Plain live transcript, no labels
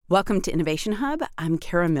Welcome to Innovation Hub. I'm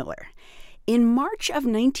Kara Miller. In March of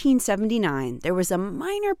 1979, there was a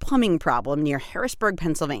minor plumbing problem near Harrisburg,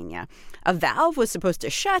 Pennsylvania. A valve was supposed to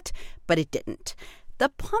shut, but it didn't. The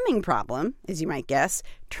plumbing problem, as you might guess,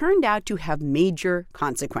 turned out to have major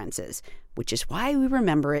consequences, which is why we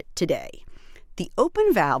remember it today. The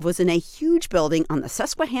open valve was in a huge building on the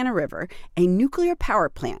Susquehanna River, a nuclear power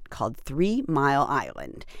plant called 3 Mile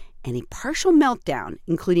Island, and a partial meltdown,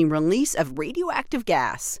 including release of radioactive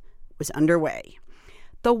gas, was underway.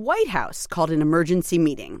 The White House called an emergency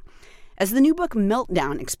meeting. As the new book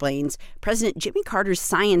Meltdown explains, President Jimmy Carter's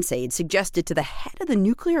science aide suggested to the head of the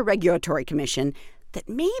Nuclear Regulatory Commission that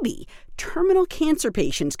maybe terminal cancer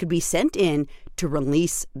patients could be sent in to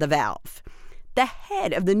release the valve. The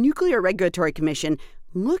head of the Nuclear Regulatory Commission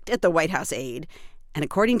looked at the White House aide, and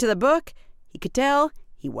according to the book, he could tell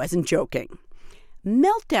he wasn't joking.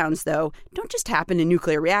 Meltdowns, though, don't just happen in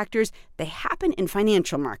nuclear reactors. They happen in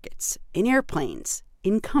financial markets, in airplanes,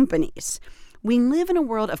 in companies. We live in a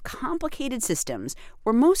world of complicated systems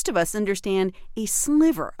where most of us understand a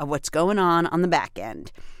sliver of what's going on the back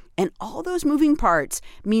end. And all those moving parts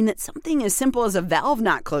mean that something as simple as a valve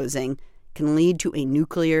not closing can lead to a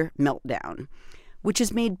nuclear meltdown, which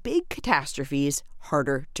has made big catastrophes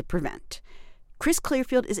harder to prevent. Chris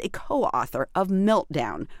Clearfield is a co-author of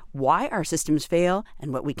Meltdown, Why Our Systems Fail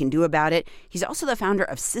and What We Can Do About It. He's also the founder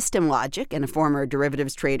of System Logic and a former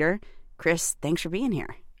derivatives trader. Chris, thanks for being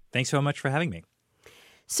here. Thanks so much for having me.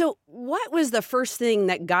 So what was the first thing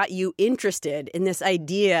that got you interested in this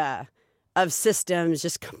idea of systems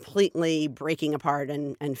just completely breaking apart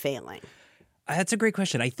and failing? That's a great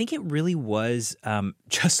question. I think it really was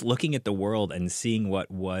just looking at the world and seeing what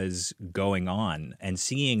was going on and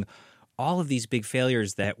seeing all of these big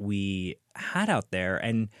failures that we had out there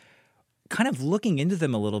and kind of looking into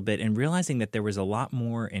them a little bit and realizing that there was a lot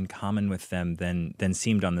more in common with them than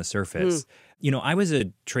seemed on the surface. You know, I was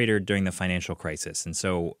a trader during the financial crisis, and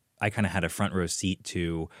so I kind of had a front row seat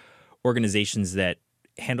to organizations that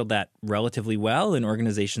handled that relatively well and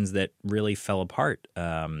organizations that really fell apart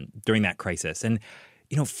during that crisis. And,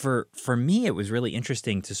 you know, for me, it was really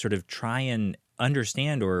interesting to sort of try and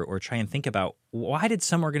understand or try and think about why did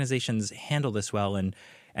some organizations handle this well and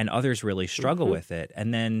others really struggle with it.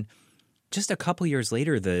 And then just a couple years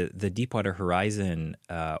later, the Deepwater Horizon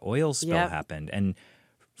oil spill happened. And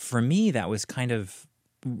for me, that was kind of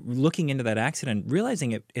looking into that accident,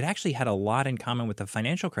 realizing it actually had a lot in common with the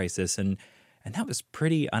financial crisis. And that was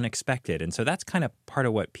pretty unexpected. And so that's kind of part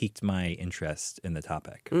of what piqued my interest in the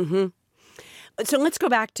topic. So let's go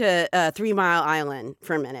back to 3 Mile Island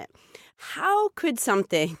for a minute. How could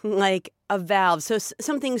something like a valve, so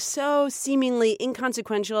something so seemingly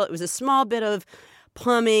inconsequential, it was a small bit of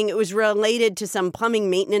plumbing, it was related to some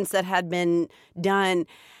plumbing maintenance that had been done,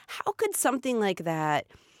 how could something like that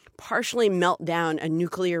partially melt down a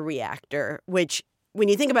nuclear reactor, which, when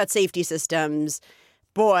you think about safety systems,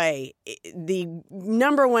 boy, the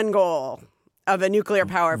number one goal of a nuclear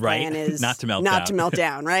power plant is not to melt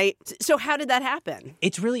down, right? So how did that happen?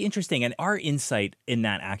 It's really interesting. And our insight in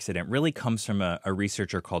that accident really comes from a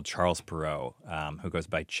researcher called Charles Perrow, who goes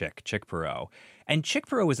by Chick Perrow. And Chick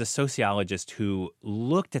Perrow was a sociologist who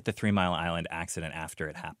looked at the 3 Mile Island accident after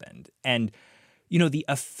it happened. And, you know, the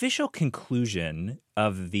official conclusion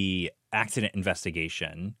of the accident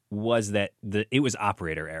investigation was that it was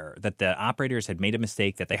operator error, that the operators had made a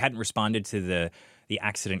mistake, that they hadn't responded to the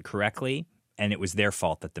accident correctly, and it was their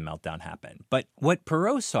fault that the meltdown happened. But what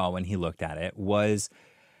Perrow saw when he looked at it was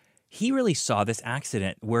he really saw this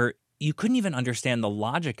accident where you couldn't even understand the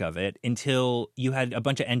logic of it until you had a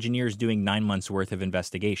bunch of engineers doing 9 months worth of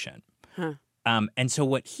investigation. And so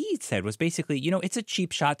what he said was basically, you know, it's a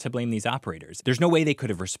cheap shot to blame these operators. There's no way they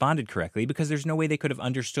could have responded correctly because there's no way they could have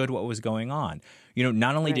understood what was going on. You know,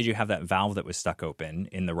 not only did you have that valve that was stuck open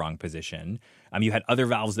in the wrong position, you had other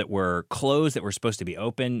valves that were closed that were supposed to be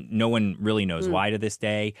open. No one really knows why to this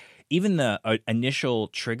day. Even the initial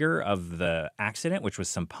trigger of the accident, which was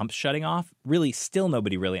some pumps shutting off, really still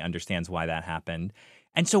nobody really understands why that happened.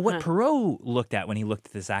 And so what Perrow looked at when he looked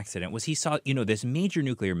at this accident was he saw, you know, this major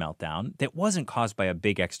nuclear meltdown that wasn't caused by a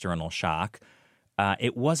big external shock.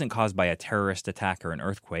 It wasn't caused by a terrorist attack or an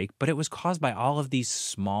earthquake, but it was caused by all of these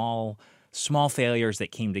small failures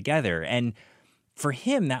that came together. And for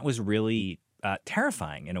him, that was really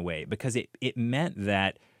terrifying in a way because it meant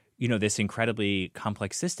that, you know, this incredibly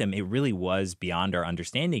complex system, it really was beyond our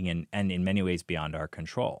understanding and in many ways beyond our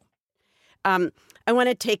control. I want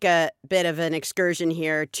to take a bit of an excursion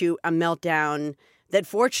here to a meltdown that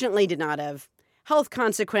fortunately did not have health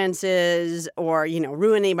consequences or, you know,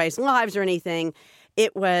 ruin anybody's lives or anything.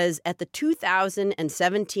 It was at the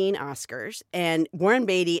 2017 Oscars, and Warren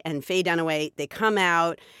Beatty and Faye Dunaway, they come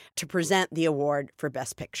out to present the award for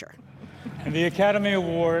Best Picture. And the Academy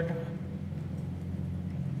Award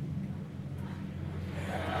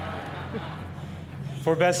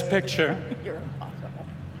for Best Picture. You're impossible.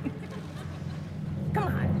 Come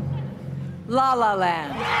on. La La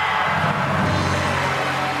Land.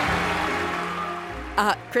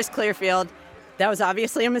 Chris Clearfield, that was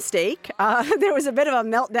obviously a mistake. There was a bit of a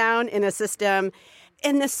meltdown in a system.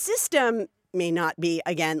 And the system may not be,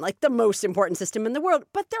 again, like the most important system in the world,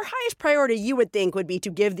 but their highest priority, you would think, would be to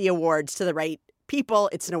give the awards to the right people.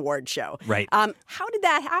 It's an award show. Right. How did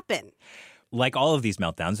that happen? Like all of these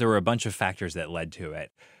meltdowns, there were a bunch of factors that led to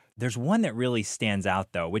it. There's one that really stands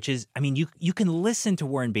out, though, which is, I mean, you can listen to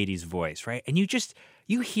Warren Beatty's voice, right? And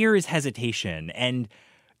you hear his hesitation, and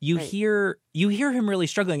you hear him really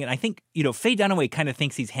struggling. And I think, Faye Dunaway kind of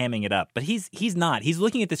thinks he's hamming it up, but he's not. He's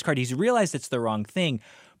looking at this card. He's realized it's the wrong thing.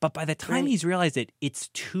 But by the time he's realized it, it's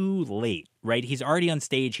too late, right? He's already on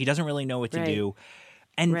stage. He doesn't really know what to do.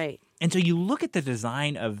 And so you look at the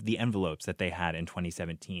design of the envelopes that they had in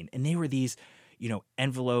 2017, and they were these,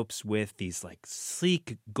 envelopes with these like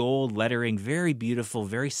sleek gold lettering, very beautiful,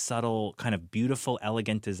 very subtle, kind of beautiful,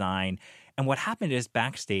 elegant design. And what happened is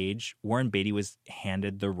backstage, Warren Beatty was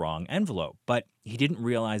handed the wrong envelope, but he didn't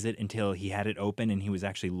realize it until he had it open and he was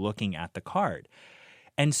actually looking at the card.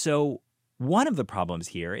 And so one of the problems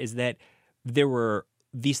here is that there were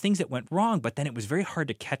these things that went wrong, but then it was very hard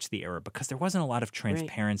to catch the error because there wasn't a lot of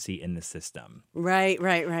transparency in the system. Right.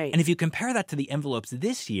 And if you compare that to the envelopes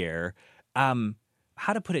this year,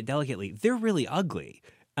 how to put it delicately, they're really ugly.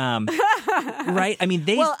 Right? I mean,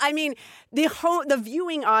 the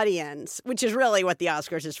viewing audience, which is really what the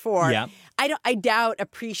Oscars is for, I doubt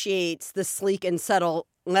appreciates the sleek and subtle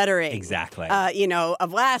lettering. Exactly.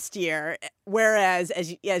 Of last year, whereas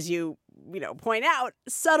as you point out,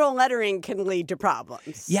 subtle lettering can lead to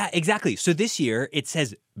problems. Yeah, exactly. So this year it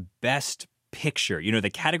says Best Picture. The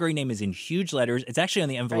category name is in huge letters. It's actually on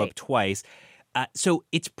the envelope twice. So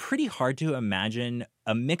it's pretty hard to imagine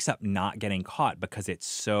a mix-up not getting caught because it's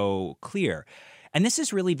so clear. And this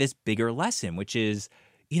is really this bigger lesson, which is,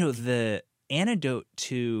 the antidote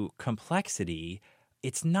to complexity,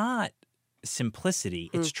 it's not simplicity,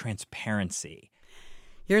 it's transparency.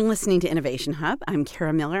 You're listening to Innovation Hub. I'm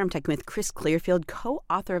Kara Miller. I'm talking with Chris Clearfield,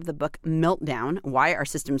 co-author of the book Meltdown, Why Our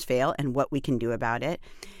Systems Fail and What We Can Do About It.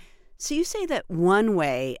 So you say that one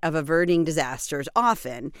way of averting disasters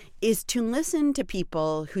often is to listen to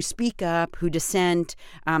people who speak up, who dissent.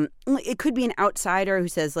 It could be an outsider who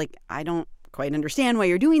says, I don't quite understand why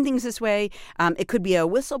you're doing things this way. It could be a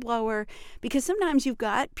whistleblower, because sometimes you've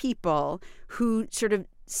got people who sort of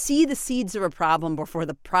see the seeds of a problem before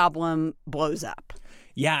the problem blows up.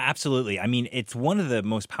 Yeah, absolutely. I mean, it's one of the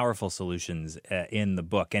most powerful solutions in the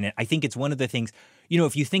book. And I think it's one of the things,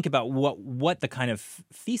 if you think about what the kind of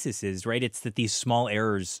thesis is, right, it's that these small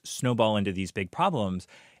errors snowball into these big problems.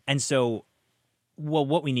 And so,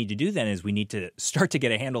 what we need to do then is we need to start to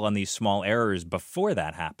get a handle on these small errors before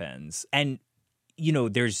that happens. And,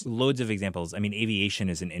 there's loads of examples. I mean, aviation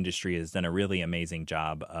as an industry has done a really amazing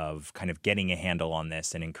job of kind of getting a handle on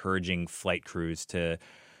this and encouraging flight crews to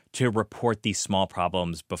report these small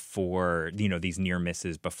problems before, these near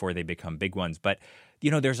misses before they become big ones. But,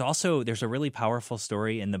 there's a really powerful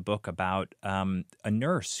story in the book about a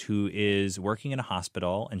nurse who is working in a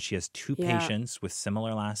hospital, and she has two patients with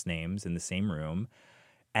similar last names in the same room.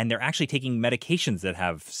 And they're actually taking medications that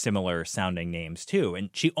have similar sounding names too. And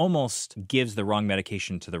she almost gives the wrong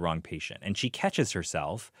medication to the wrong patient. And she catches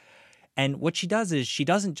herself. And what she does is she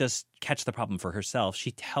doesn't just catch the problem for herself.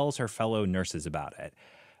 She tells her fellow nurses about it.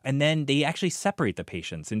 And then they actually separate the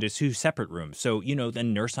patients into two separate rooms. So, the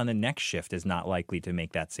nurse on the next shift is not likely to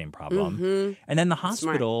make that same problem. Mm-hmm. And then the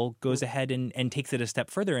hospital goes ahead and takes it a step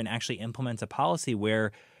further and actually implements a policy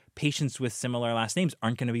where patients with similar last names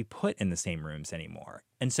aren't going to be put in the same rooms anymore.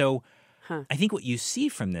 And so I think what you see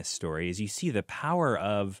from this story is you see the power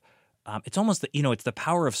of it's almost, it's the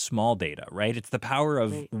power of small data, right? It's the power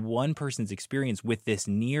of one person's experience with this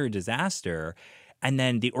near disaster. And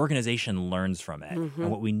then the organization learns from it. Mm-hmm.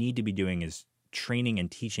 And what we need to be doing is training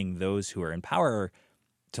and teaching those who are in power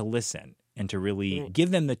to listen and to really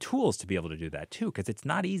give them the tools to be able to do that too, because it's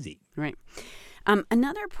not easy. Right.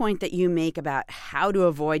 Another point that you make about how to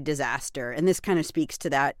avoid disaster, and this kind of speaks to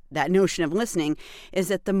that notion of listening, is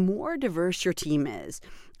that the more diverse your team is,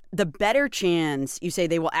 the better chance you say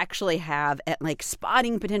they will actually have at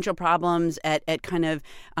spotting potential problems, at kind of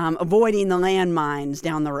avoiding the landmines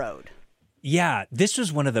down the road. Yeah, this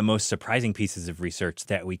was one of the most surprising pieces of research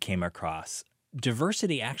that we came across.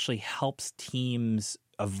 diversity actually helps teams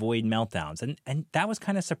avoid meltdowns. And that was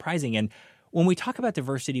kind of surprising. And when we talk about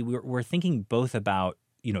diversity, we're thinking both about,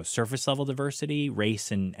 surface level diversity,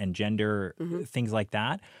 race and gender, things like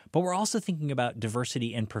that. But we're also thinking about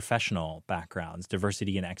diversity in professional backgrounds,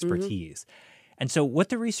 diversity in expertise. And so what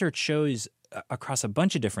the research shows across a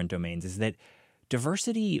bunch of different domains is that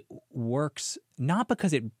diversity works not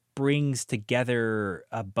because it brings together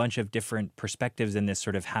a bunch of different perspectives in this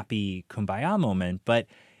sort of happy kumbaya moment, but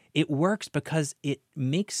it works because it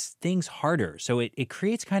makes things harder. So it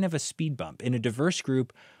creates kind of a speed bump. In a diverse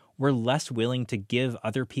group, we're less willing to give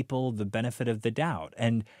other people the benefit of the doubt.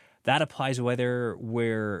 And that applies whether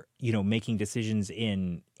we're, making decisions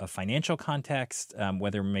in a financial context,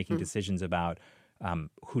 whether we're making decisions about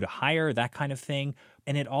who to hire, that kind of thing.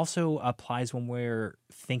 And it also applies when we're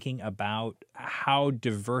thinking about how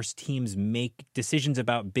diverse teams make decisions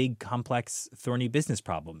about big, complex, thorny business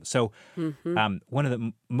problems. So one of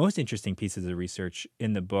the most interesting pieces of research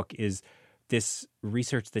in the book is this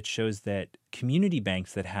research that shows that community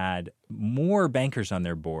banks that had more bankers on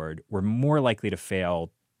their board were more likely to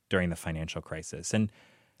fail during the financial crisis. And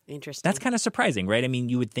interesting. That's kind of surprising, right? I mean,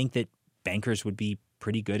 you would think that bankers would be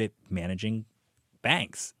pretty good at managing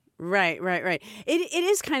banks. Right. It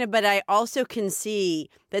is kind of, but I also can see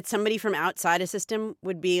that somebody from outside a system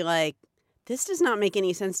would be like, this does not make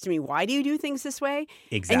any sense to me. Why do you do things this way?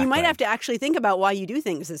 Exactly. And you might have to actually think about why you do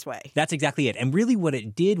things this way. That's exactly it. And really what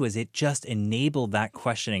it did was it just enabled that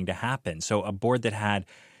questioning to happen. So a board that had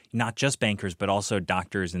not just bankers, but also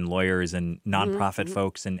doctors and lawyers and nonprofit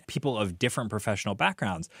folks and people of different professional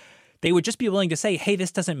backgrounds, they would just be willing to say, hey,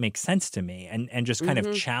 this doesn't make sense to me, and just kind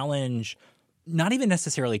of challenge, not even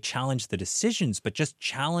necessarily challenge the decisions, but just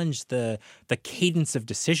challenge the cadence of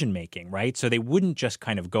decision making, right? So they wouldn't just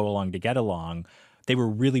kind of go along to get along. They were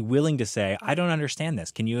really willing to say, I don't understand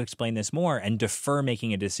this. Can you explain this more? And defer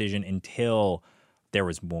making a decision until there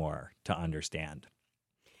was more to understand.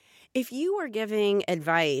 If you were giving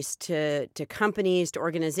advice to companies, to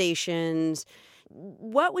organizations,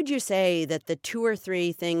 what would you say that the 2 or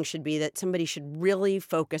 3 things should be that somebody should really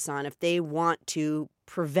focus on if they want to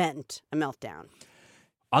prevent a meltdown?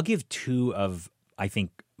 I'll give 2 of, I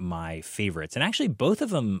think, my favorites. And actually, both of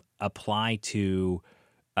them apply to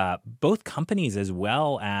both companies as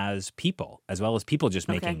well as people just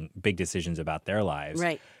making big decisions about their lives.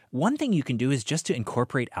 Right. One thing you can do is just to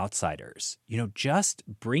incorporate outsiders. Just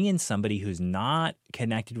bring in somebody who's not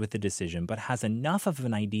connected with the decision, but has enough of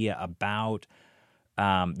an idea about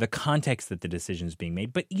the context that the decision is being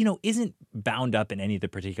made, but, isn't bound up in any of the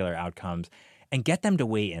particular outcomes, and get them to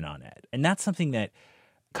weigh in on it. And that's something that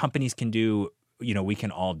companies can do, we can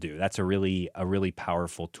all do. That's a really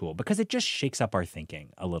powerful tool because it just shakes up our thinking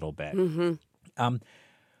a little bit.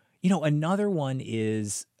 Another one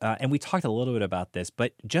is, and we talked a little bit about this,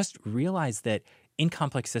 but just realize that in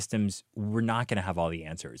complex systems, we're not going to have all the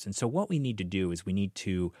answers. And so what we need to do is we need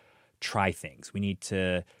to try things. We need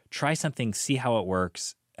to try something, see how it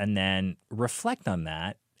works, and then reflect on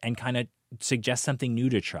that and kind of suggest something new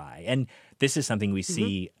to try. And this is something we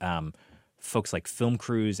see folks like film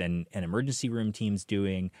crews and emergency room teams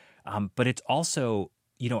doing. But it's also,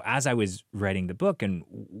 as I was writing the book and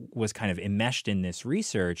was kind of enmeshed in this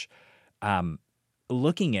research,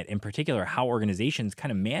 looking at, in particular, how organizations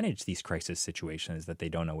kind of manage these crisis situations that they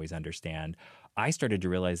don't always understand, I started to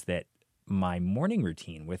realize that my morning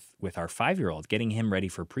routine with our 5-year-old, getting him ready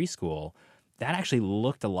for preschool, that actually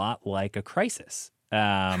looked a lot like a crisis.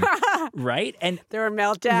 Right? And there are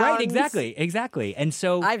meltdowns. Right, exactly. And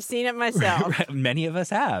so I've seen it myself. Many of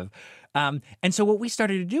us have. And so what we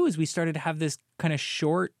started to do is we started to have this kind of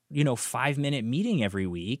short, 5-minute meeting every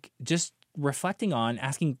week, just reflecting on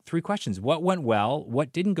asking 3 questions. What went well?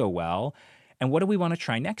 What didn't go well? And what do we want to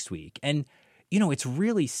try next week? And it's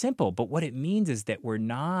really simple, but what it means is that we're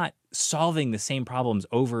not solving the same problems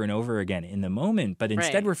over and over again in the moment, but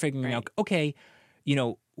instead we're figuring out, okay,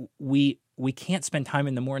 we can't spend time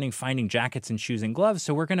in the morning finding jackets and shoes and gloves,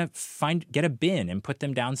 so we're going to get a bin and put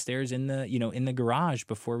them downstairs in the garage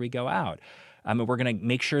before we go out. And we're going to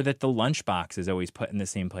make sure that the lunchbox is always put in the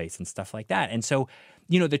same place and stuff like that. And so,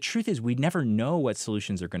 the truth is we never know what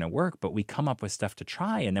solutions are going to work, but we come up with stuff to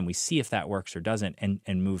try, and then we see if that works or doesn't,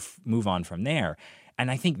 and move on from there.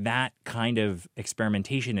 And I think that kind of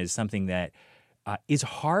experimentation is something that is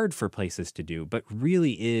hard for places to do, but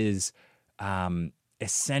really is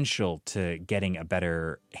essential to getting a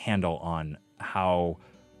better handle on how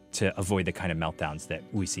to avoid the kind of meltdowns that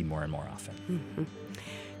we see more and more often.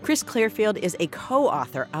 Chris Clearfield is a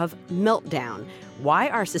co-author of Meltdown: Why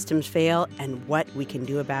Our Systems Fail and What We Can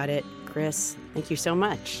Do About It. Chris, thank you so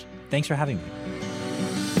much. Thanks for having me.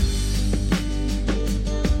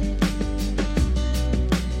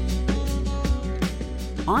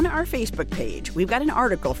 on our Facebook page, we've got an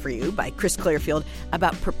article for you by Chris Clearfield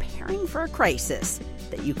about preparing for a crisis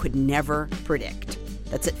that you could never predict.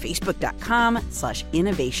 That's at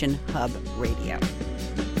facebook.com/innovationhubradio.